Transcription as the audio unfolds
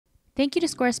Thank you to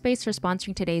Squarespace for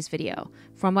sponsoring today's video.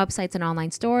 From websites and online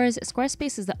stores,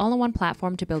 Squarespace is the all-in-one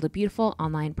platform to build a beautiful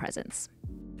online presence.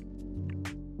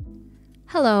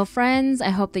 Hello friends, I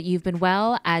hope that you've been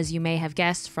well. As you may have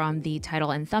guessed from the title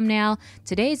and thumbnail,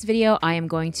 today's video I am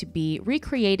going to be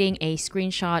recreating a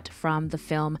screenshot from the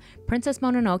film Princess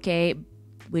Mononoke,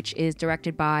 which is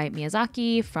directed by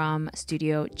Miyazaki from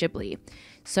Studio Ghibli.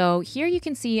 So here you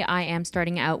can see I am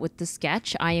starting out with the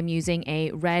sketch. I am using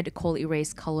a red coal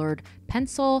erase colored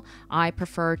pencil. I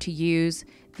prefer to use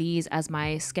these as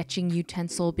my sketching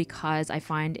utensil because I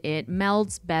find it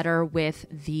melds better with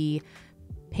the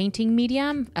painting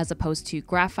medium as opposed to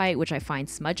graphite, which I find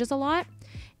smudges a lot.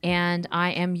 And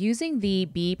I am using the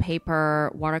B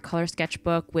paper watercolor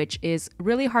sketchbook, which is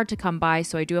really hard to come by,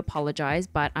 so I do apologize,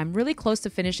 but I'm really close to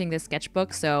finishing this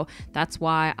sketchbook, so that's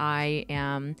why I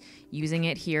am using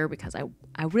it here, because I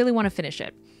really want to finish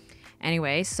it.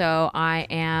 Anyway, so I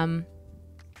am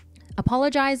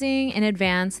apologizing in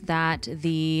advance that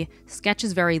the sketch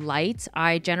is very light.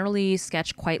 I generally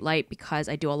sketch quite light because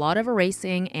I do a lot of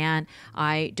erasing and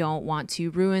I don't want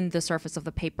to ruin the surface of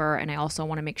the paper, and I also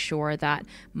want to make sure that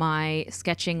my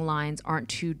sketching lines aren't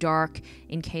too dark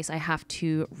in case I have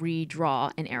to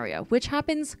redraw an area, which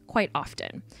happens quite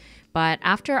often. But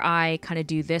after I kind of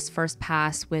do this first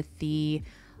pass with the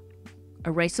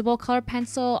erasable color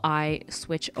pencil, I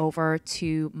switch over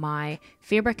to my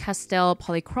Faber-Castell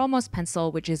Polychromos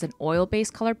pencil, which is an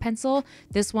oil-based colored pencil.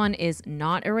 This one is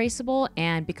not erasable,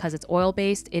 and because it's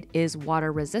oil-based, it is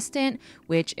water resistant,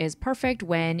 which is perfect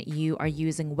when you are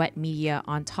using wet media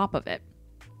on top of it.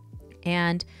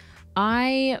 And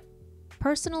I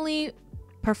personally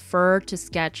prefer to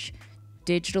sketch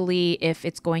digitally if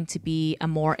it's going to be a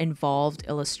more involved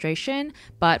illustration,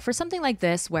 but for something like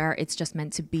this where it's just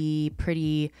meant to be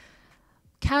pretty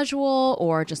casual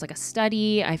or just like a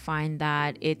study, I find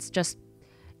that it's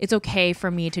okay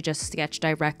for me to just sketch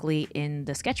directly in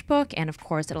the sketchbook, and of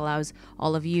course it allows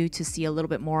all of you to see a little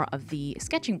bit more of the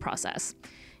sketching process.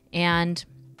 And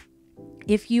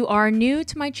if you are new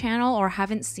to my channel or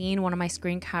haven't seen one of my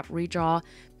SCREENCAP redraw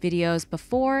videos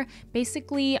before,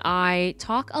 basically I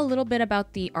talk a little bit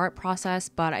about the art process,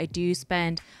 but I do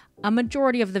spend a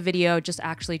majority of the video just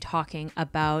actually talking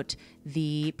about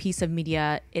the piece of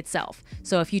media itself.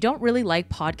 So if you don't really like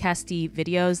podcasty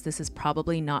videos, this is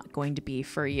probably not going to be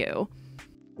for you.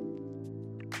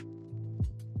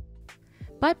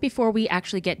 But before we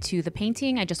actually get to the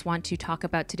painting, I just want to talk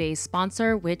about today's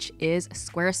sponsor, which is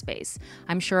Squarespace.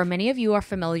 I'm sure many of you are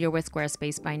familiar with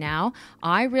Squarespace by now.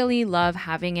 I really love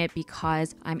having it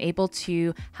because I'm able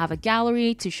to have a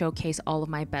gallery to showcase all of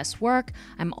my best work.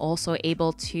 I'm also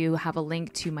able to have a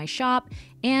link to my shop,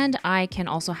 and I can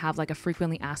also have like a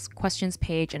frequently asked questions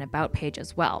page and about page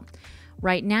as well.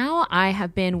 Right now, I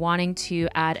have been wanting to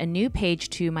add a new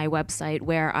page to my website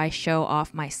where I show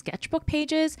off my sketchbook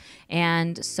pages.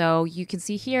 And so you can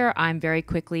see here, I'm very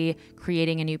quickly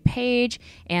creating a new page.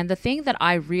 And the thing that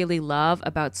I really love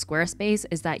about Squarespace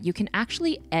is that you can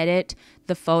actually edit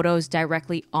the photos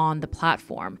directly on the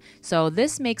platform. So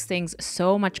this makes things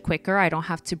so much quicker. I don't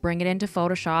have to bring it into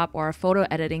Photoshop or a photo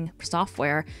editing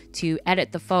software to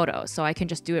edit the photo. So I can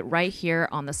just do it right here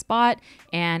on the spot,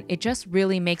 and it just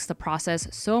really makes the process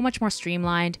so much more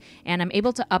streamlined, and I'm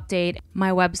able to update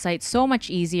my website so much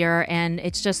easier, and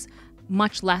it's just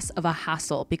much less of a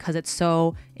hassle because it's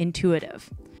so intuitive.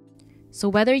 So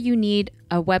whether you need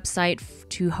a website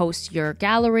to host your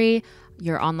gallery,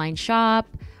 your online shop,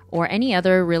 or any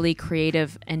other really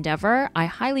creative endeavor, I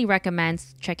highly recommend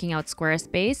checking out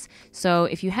Squarespace. So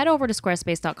if you head over to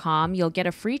squarespace.com, you'll get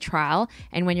a free trial.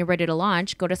 And when you're ready to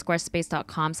launch, go to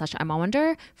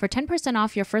squarespace.com/I'mAwonder for 10%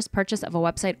 off your first purchase of a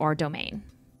website or domain.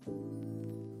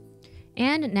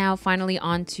 And now finally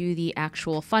on to the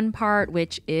actual fun part,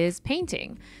 which is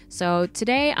painting. So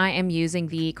today I am using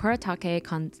the Kuretake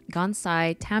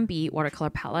Gansai Tambi watercolor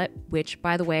palette, which,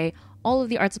 by the way, all of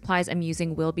the art supplies I'm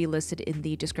using will be listed in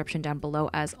the description down below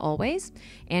as always.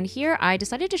 And here I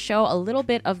decided to show a little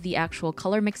bit of the actual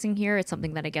color mixing here. It's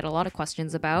something that I get a lot of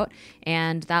questions about.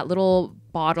 And that little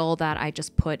bottle that I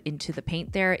just put into the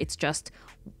paint there, it's just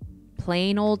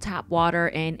plain old tap water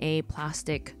in a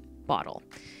plastic bottle.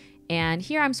 And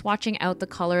here I'm swatching out the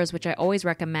colors, which I always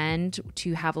recommend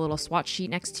to have a little swatch sheet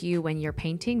next to you when you're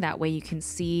painting. That way you can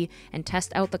see and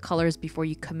test out the colors before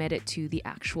you commit it to the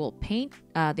actual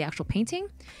painting.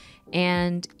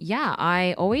 And yeah,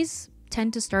 I always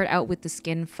tend to start out with the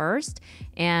skin first,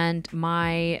 and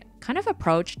my kind of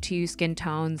approach to skin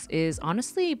tones is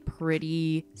honestly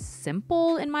pretty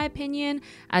simple in my opinion.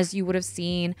 As you would have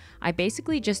seen, I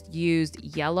basically just used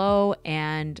yellow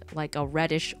and like a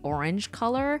reddish orange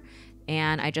color,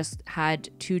 and I just had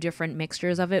two different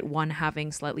mixtures of it, one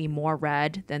having slightly more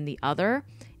red than the other,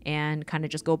 and kind of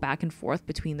just go back and forth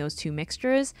between those two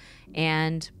mixtures.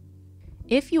 And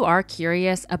if you are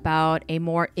curious about a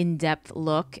more in-depth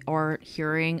look or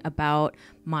hearing about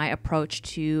my approach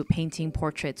to painting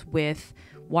portraits with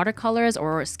watercolors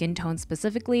or skin tones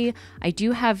specifically, I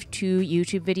do have two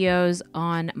YouTube videos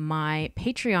on my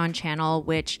Patreon channel,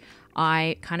 which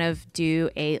I kind of do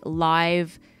a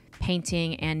live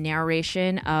painting and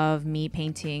narration of me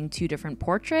painting two different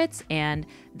portraits, and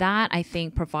that I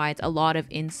think provides a lot of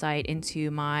insight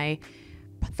into my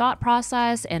thought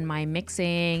process and my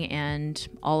mixing and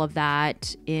all of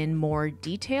that in more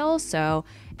detail. So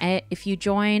if you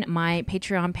join my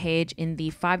Patreon page in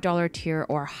the $5 tier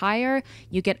or higher,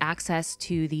 you get access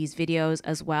to these videos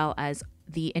as well as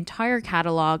the entire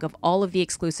catalog of all of the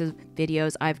exclusive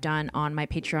videos I've done on my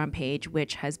Patreon page,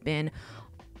 which has been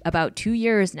about 2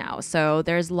 years now. So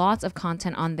there's lots of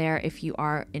content on there if you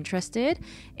are interested.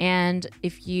 And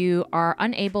if you are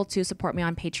unable to support me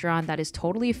on Patreon, that is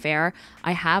totally fair.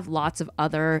 I have lots of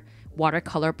other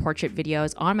watercolor portrait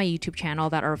videos on my YouTube channel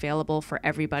that are available for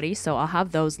everybody. So I'll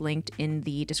have those linked in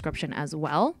the description as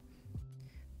well.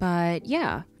 But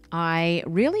yeah, I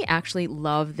really actually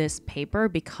love this paper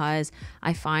because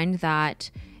I find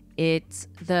that it's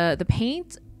the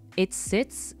paint, it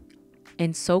sits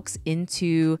and soaks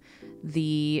into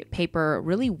the paper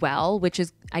really well, which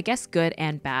is, I guess, good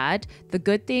and bad. The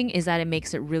good thing is that it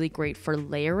makes it really great for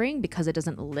layering because it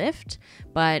doesn't lift,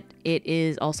 but it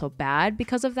is also bad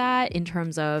because of that in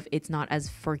terms of it's not as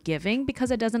forgiving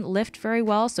because it doesn't lift very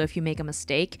well. So if you make a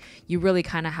mistake, you really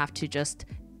kind of have to just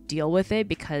deal with it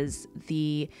because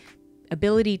the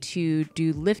ability to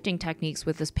do lifting techniques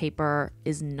with this paper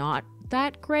is not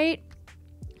that great.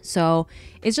 So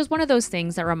it's just one of those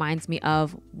things that reminds me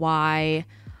of why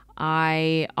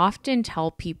I often tell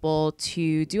people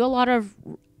to do a lot of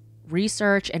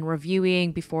research and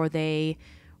reviewing before they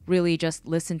really just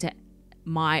listen to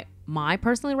my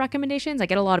personal recommendations. I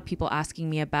get a lot of people asking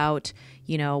me about,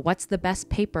 what's the best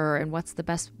paper and what's the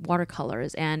best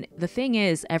watercolors. And the thing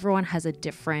is, everyone has a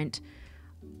different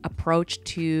approach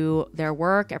to their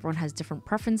work. Everyone has different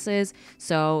preferences.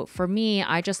 So for me,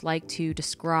 I just like to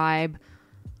describe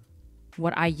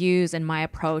what I use in my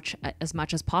approach as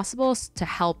much as possible to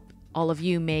help all of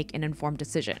you make an informed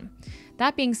decision.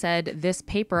 That being said, this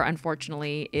paper,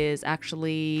 unfortunately, is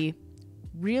actually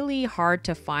really hard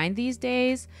to find these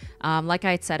days. Like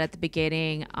I had said at the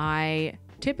beginning, I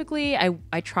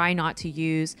try not to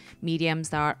use mediums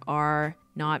that are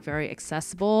not very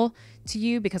accessible to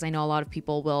you because I know a lot of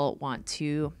people will want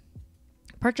to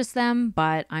purchase them,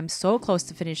 but I'm so close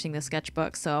to finishing the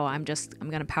sketchbook, so I'm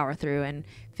going to power through and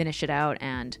finish it out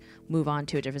and move on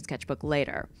to a different sketchbook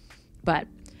later. But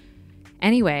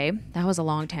anyway, that was a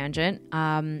long tangent.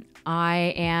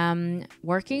 I am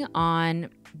working on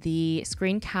the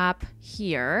screen cap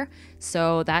here,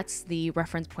 so that's the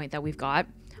reference point that we've got.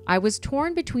 I was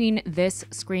torn between this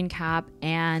screen cap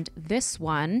and this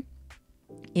one.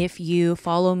 If you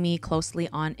follow me closely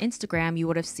on Instagram, you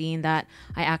would have seen that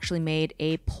I actually made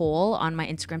a poll on my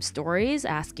Instagram stories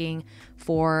asking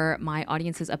for my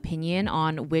audience's opinion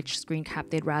on which screen cap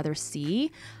they'd rather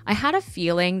see. I had a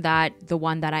feeling that the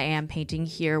one that I am painting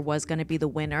here was going to be the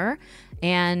winner.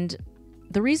 And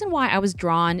the reason why I was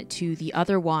drawn to the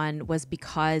other one was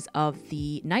because of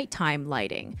the nighttime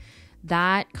lighting.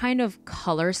 That kind of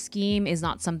color scheme is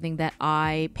not something that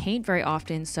I paint very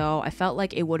often, so I felt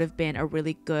like it would have been a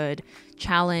really good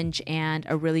challenge and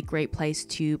a really great place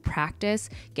to practice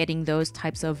getting those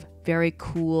types of very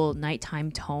cool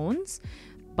nighttime tones.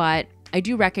 But I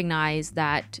do recognize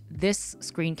that this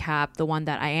screen cap, the one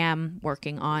that I am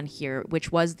working on here,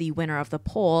 which was the winner of the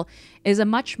poll, is a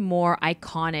much more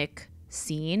iconic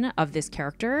scene of this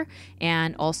character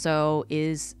and also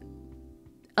is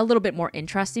a little bit more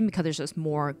interesting because there's just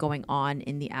more going on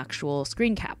in the actual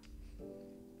screen cap.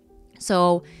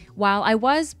 So while I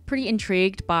was pretty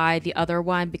intrigued by the other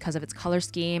one because of its color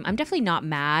scheme, I'm definitely not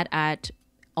mad at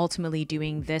ultimately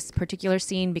doing this particular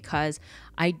scene because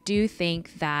I do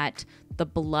think that the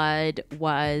blood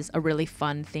was a really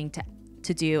fun thing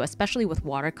to do, especially with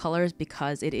watercolors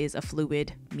because it is a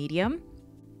fluid medium.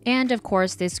 And of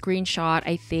course, this screenshot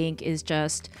I think is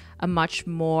just a much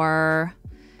more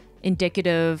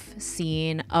indicative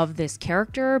scene of this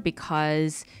character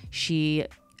because she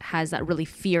has that really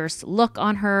fierce look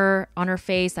on her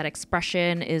face. That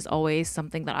expression is always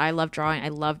something that I love drawing. I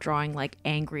love drawing like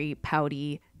angry,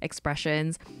 pouty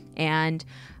expressions, and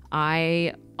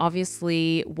I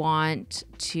obviously want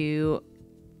to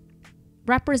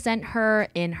represent her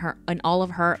in all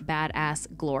of her badass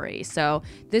glory. So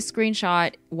this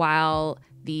screenshot, while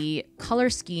the color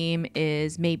scheme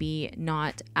is maybe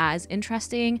not as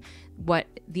interesting, what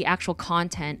the actual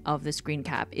content of the screen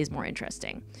cap is more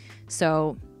interesting.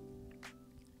 So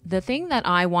the thing that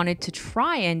I wanted to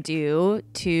try and do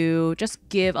to just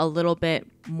give a little bit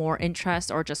more interest,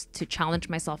 or just to challenge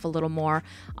myself a little more,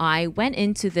 I went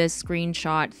into this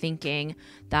screenshot thinking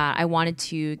that I wanted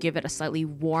to give it a slightly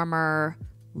warmer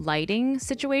lighting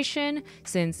situation,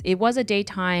 since it was a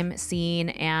daytime scene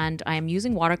and I'm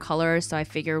using watercolor. So I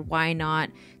figured, why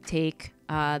not take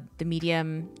the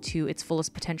medium to its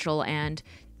fullest potential and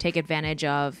take advantage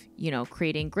of,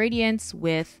 creating gradients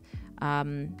with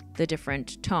the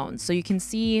different tones. So you can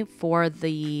see for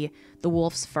the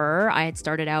wolf's fur, I had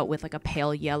started out with like a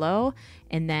pale yellow,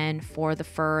 and then for the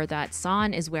fur that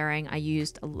San is wearing, I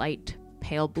used a light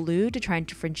pale blue to try and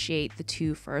differentiate the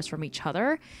two furs from each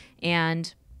other.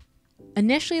 And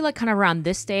initially, like kind of around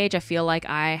this stage, I feel like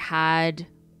I had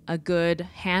a good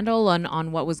handle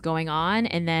on what was going on.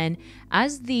 And then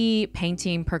as the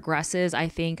painting progresses, I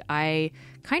think I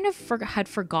kind of had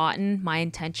forgotten my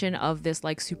intention of this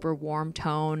like super warm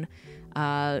tone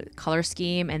color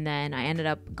scheme. And then I ended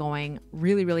up going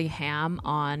really, really ham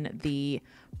on the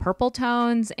purple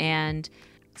tones. And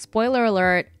spoiler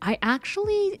alert, I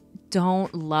actually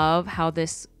don't love how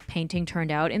this painting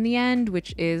turned out in the end,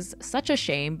 which is such a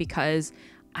shame because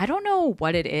I don't know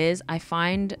what it is.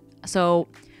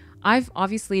 I've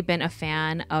obviously been a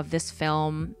fan of this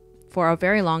film for a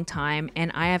very long time,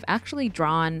 and I have actually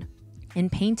drawn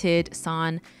and painted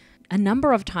San a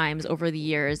number of times over the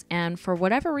years. And for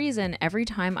whatever reason, every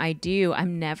time I do,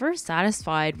 I'm never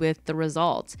satisfied with the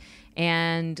result.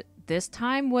 And this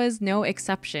time was no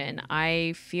exception.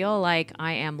 I feel like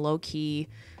I am low-key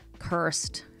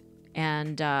cursed,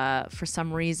 and for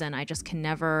some reason, I just can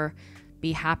never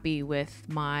be happy with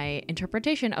my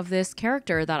interpretation of this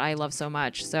character that I love so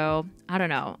much. So I don't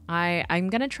know. I'm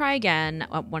gonna try again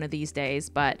one of these days,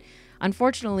 but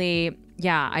unfortunately,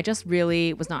 yeah, I just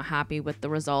really was not happy with the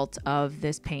result of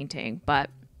this painting. But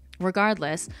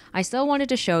regardless, I still wanted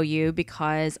to show you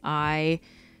because I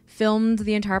filmed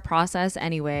the entire process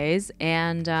anyways.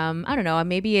 And I don't know,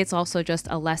 maybe it's also just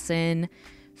a lesson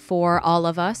for all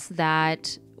of us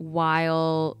that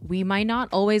while we might not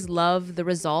always love the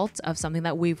result of something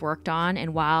that we've worked on,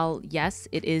 and while yes,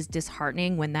 it is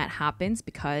disheartening when that happens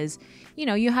because,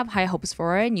 you have high hopes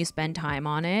for it and you spend time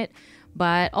on it,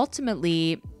 but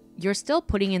ultimately you're still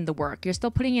putting in the work. You're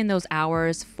still putting in those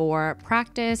hours for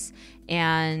practice,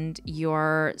 and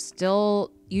you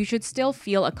should still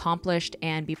feel accomplished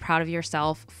and be proud of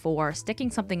yourself for sticking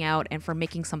something out and for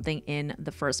making something in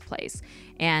the first place.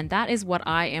 And that is what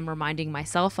I am reminding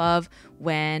myself of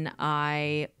when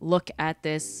I look at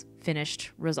this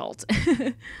finished result.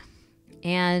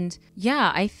 And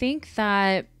yeah, I think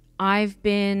that I've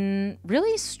been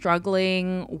really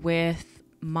struggling with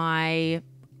my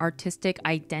artistic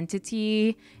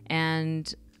identity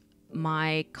and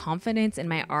my confidence in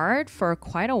my art for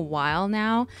quite a while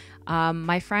now.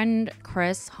 My friend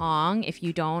Chris Hong, if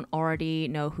you don't already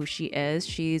know who she is,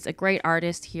 she's a great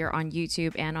artist here on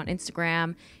YouTube and on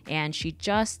Instagram, and she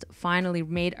just finally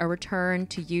made a return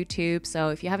to YouTube. So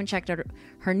if you haven't checked out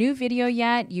her new video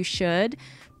yet, you should.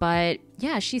 But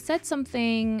yeah, she said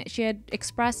something, she had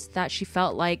expressed that she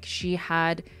felt like she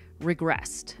had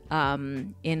regressed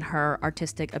in her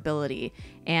artistic ability.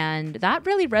 And that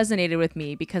really resonated with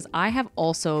me because I have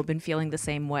also been feeling the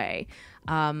same way.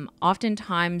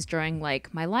 Oftentimes during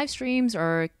like my live streams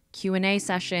or Q&A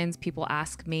sessions, people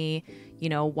ask me,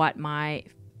 what my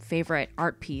favorite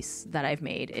art piece that I've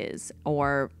made is,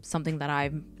 or something that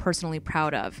I'm personally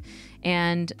proud of.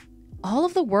 And all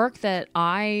of the work that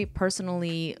I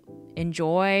personally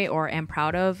enjoy or am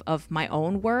proud of my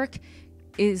own work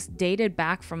is dated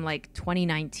back from like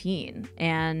 2019.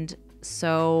 And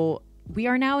so we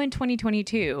are now in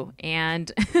 2022.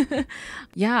 And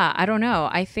yeah, I don't know.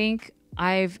 I think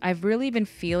I've really been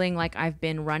feeling like I've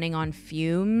been running on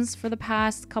fumes for the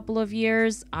past couple of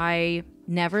years. I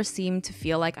never seem to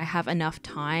feel like I have enough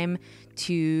time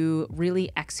to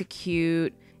really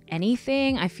execute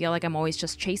anything. I feel like I'm always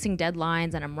just chasing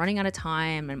deadlines and I'm running out of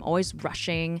time. I'm always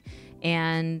rushing.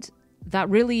 And that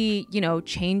really,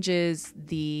 changes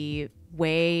the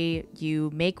way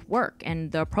you make work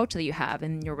and the approach that you have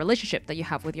and your relationship that you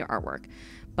have with your artwork.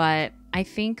 But I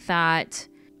think that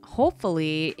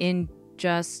hopefully in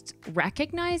just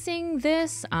recognizing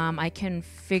this, I can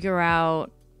figure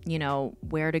out,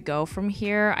 where to go from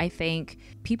here. I think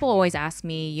people always ask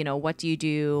me, what do you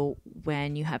do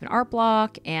when you have an art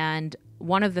block? And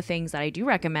one of the things that I do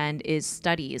recommend is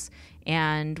studies.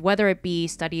 And whether it be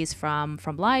studies from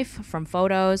life, from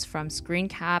photos, from screen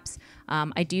caps,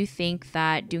 I do think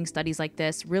that doing studies like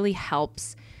this really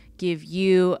helps give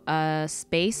you a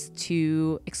space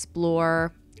to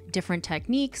explore different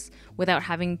techniques without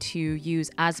having to use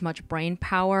as much brain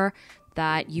power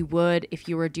that you would if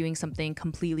you were doing something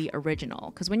completely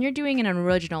original. Because when you're doing an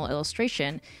original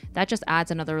illustration, that just adds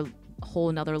another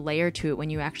layer to it when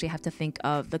you actually have to think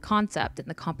of the concept and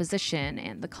the composition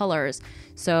and the colors.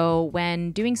 So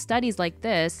when doing studies like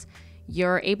this,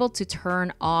 you're able to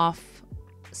turn off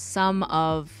some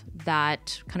of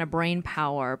that kind of brain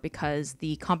power because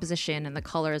the composition and the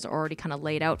colors are already kind of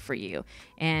laid out for you.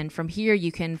 And from here,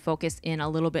 you can focus in a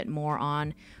little bit more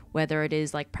on whether it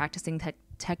is like practicing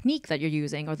technique that you're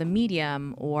using or the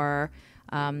medium, or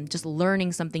just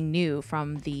learning something new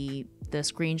from the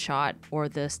screenshot or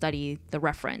the study, the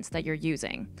reference that you're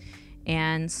using.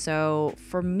 And so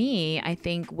for me, I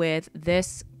think with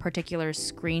this particular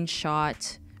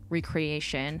screenshot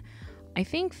recreation, I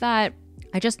think that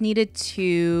I just needed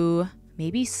to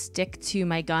maybe stick to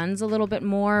my guns a little bit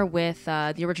more with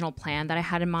the original plan that I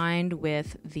had in mind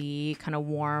with the kind of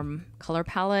warm color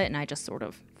palette, and I just sort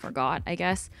of forgot, I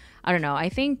guess. I don't know. I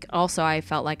think also I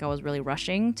felt like I was really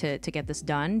rushing to get this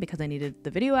done because I needed the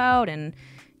video out and,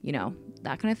 you know,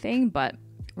 that kind of thing. But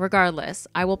regardless,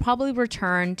 I will probably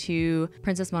return to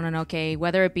Princess Mononoke,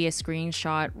 whether it be a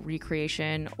screenshot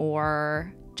recreation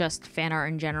or just fan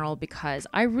art in general, because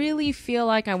I really feel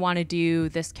like I want to do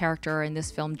this character and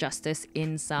this film justice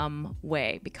in some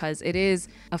way, because it is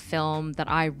a film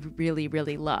that I really,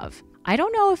 really love. I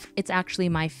don't know if it's actually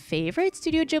my favorite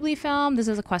Studio Ghibli film. This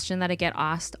is a question that I get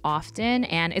asked often,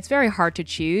 and it's very hard to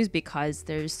choose because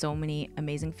there's so many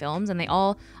amazing films, and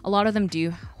a lot of them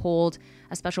do hold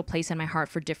a special place in my heart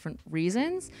for different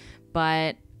reasons.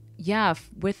 But yeah,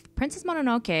 with Princess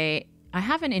Mononoke, I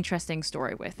have an interesting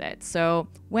story with it. So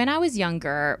when I was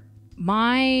younger,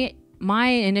 my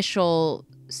initial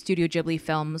Studio Ghibli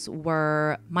films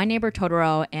were My Neighbor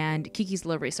Totoro and Kiki's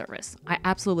Delivery Service. I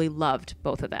absolutely loved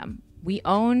both of them. We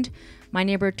owned My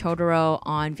Neighbor Totoro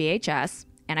on VHS,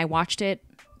 and I watched it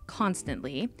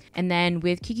constantly. And then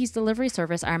with Kiki's Delivery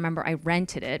Service, I remember I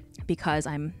rented it because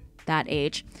I'm that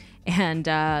age. And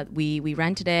we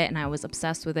rented it, and I was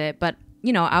obsessed with it. But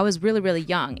you know, I was really, really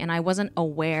young, and I wasn't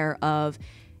aware of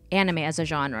anime as a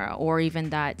genre, or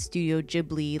even that Studio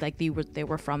Ghibli, like they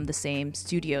were from the same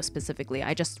studio specifically.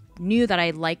 I just knew that I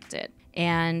liked it.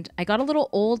 And I got a little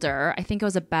older. I think I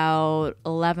was about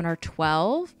 11 or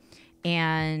 12,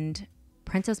 and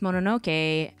Princess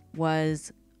Mononoke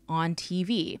was on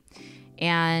TV.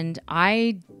 And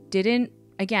I didn't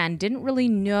really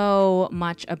know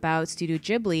much about Studio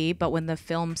Ghibli, but when the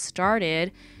film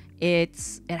started,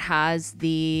 it has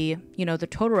the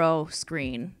Totoro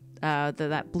screen,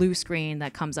 that blue screen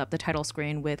that comes up, the title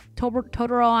screen with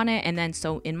Totoro on it. And then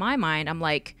so in my mind, I'm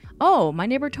like, oh, My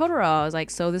Neighbor Totoro. I was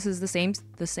like, so this is the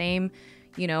same,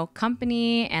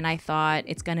 company. And I thought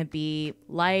it's going to be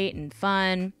light and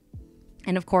fun.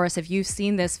 And of course, if you've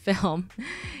seen this film,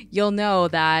 you'll know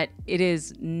that it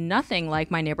is nothing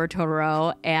like My Neighbor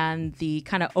Totoro, and the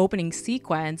kind of opening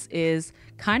sequence is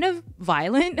kind of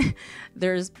violent.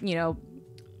 There's,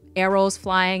 arrows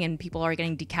flying and people are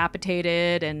getting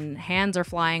decapitated and hands are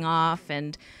flying off,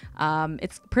 and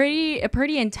it's a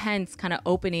pretty intense kind of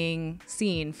opening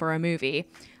scene for a movie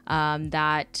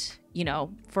that,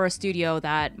 for a studio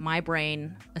that my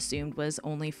brain assumed was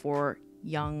only for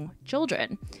young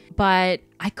children. But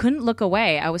I couldn't look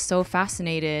away. I was so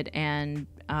fascinated, and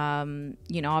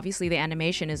obviously the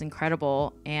animation is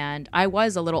incredible, and I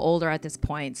was a little older at this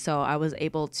point, so I was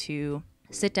able to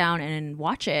sit down and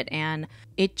watch it. And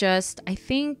I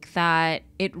think that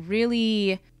it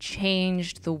really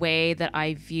changed the way that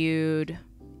I viewed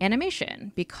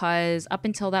animation, because up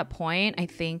until that point, I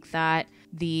think that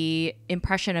the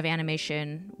impression of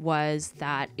animation was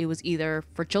that it was either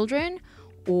for children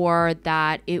or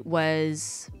that it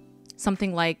was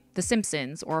something like The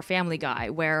Simpsons or Family Guy,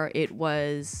 where it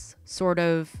was sort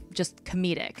of just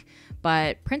comedic.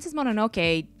 But Princess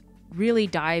Mononoke really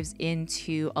dives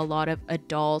into a lot of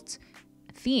adult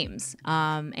themes,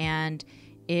 and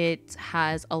it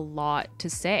has a lot to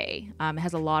say. It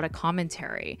has a lot of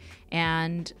commentary,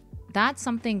 and that's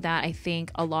something that I think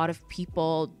a lot of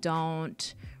people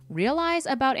don't realize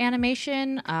about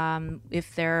animation,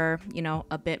 if they're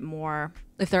a bit more,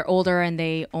 if they're older and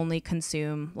they only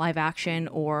consume live action,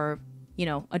 or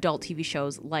adult TV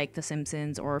shows like The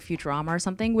Simpsons or Futurama or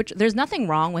something, which there's nothing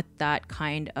wrong with that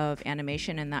kind of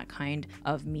animation and that kind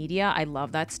of media. I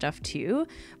love that stuff too.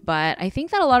 But I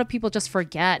think that a lot of people just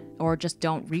forget or just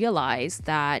don't realize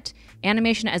that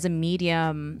animation as a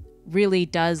medium really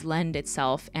does lend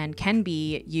itself and can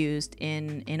be used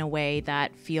in a way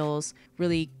that feels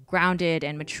really grounded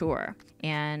and mature.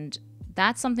 And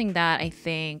that's something that I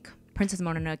think Princess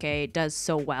Mononoke does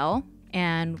so well.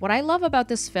 And what I love about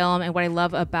this film and what I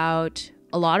love about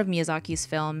a lot of Miyazaki's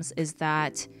films is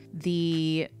that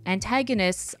the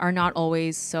antagonists are not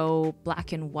always so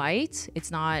black and white. It's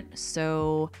not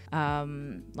so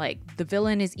like the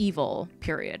villain is evil,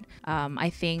 period. I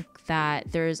think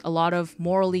that there's a lot of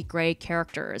morally gray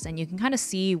characters, and you can kind of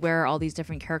see where all these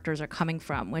different characters are coming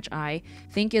from, which I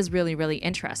think is really, really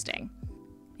interesting.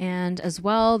 And as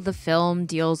well, the film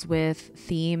deals with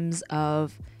themes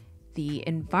of the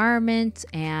environment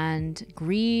and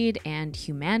greed and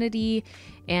humanity.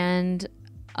 And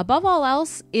above all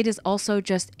else, it is also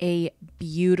just a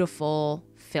beautiful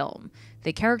film.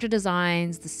 The character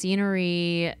designs, the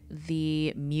scenery,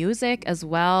 the music as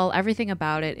well, everything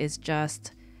about it is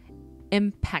just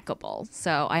impeccable.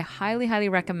 So I highly, highly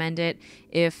recommend it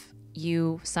if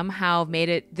you somehow made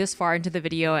it this far into the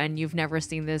video and you've never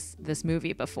seen this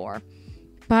movie before.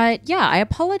 But yeah, I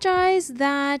apologize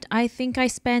that I think I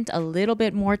spent a little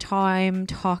bit more time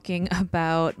talking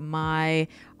about my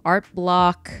art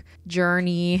block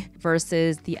journey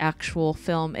versus the actual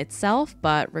film itself.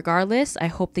 But regardless, I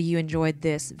hope that you enjoyed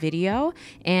this video.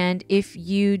 And if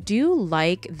you do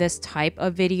like this type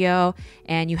of video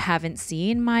and you haven't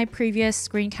seen my previous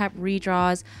SCREENCAP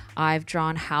redraws, I've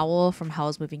drawn Howl from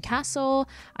Howl's Moving Castle.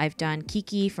 I've done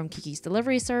Kiki from Kiki's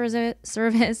Delivery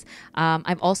Service.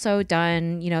 I've also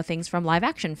done, things from live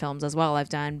action films as well. I've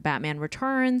done Batman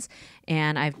Returns,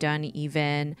 and I've done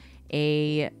even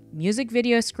a music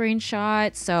video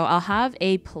screenshot. So I'll have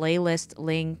a playlist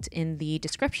linked in the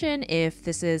description if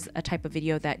this is a type of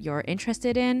video that you're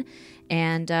interested in.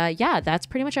 And yeah, that's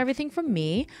pretty much everything from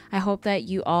me. I hope that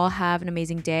you all have an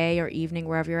amazing day or evening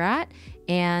wherever you're at.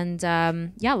 And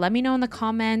yeah, let me know in the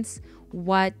comments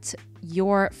what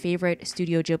your favorite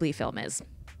Studio Ghibli film is.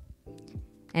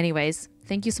 Anyways,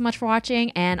 thank you so much for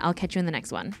watching, and I'll catch you in the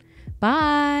next one.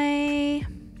 Bye!